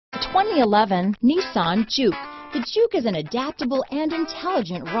2011 Nissan JUKE. The JUKE is an adaptable and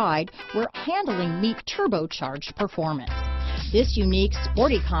intelligent ride where handling meets turbocharged performance. This unique,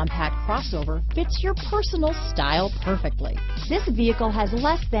 sporty compact crossover fits your personal style perfectly. This vehicle has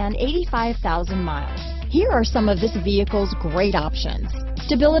less than 85,000 miles. Here are some of this vehicle's great options: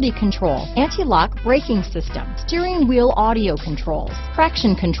 stability control, anti-lock braking system, steering wheel audio controls,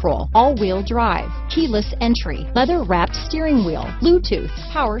 traction control, all-wheel drive, keyless entry, leather-wrapped steering wheel, Bluetooth,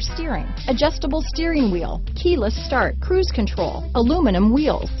 power steering, adjustable steering wheel, keyless start, cruise control, aluminum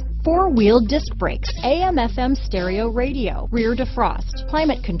wheels, four-wheel disc brakes, AM/FM stereo radio, rear defrost,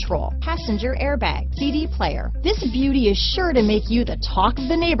 climate control, passenger airbag, CD player. This beauty is sure to make you the talk of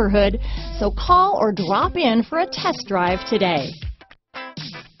the neighborhood, so call or drop in for a test drive today.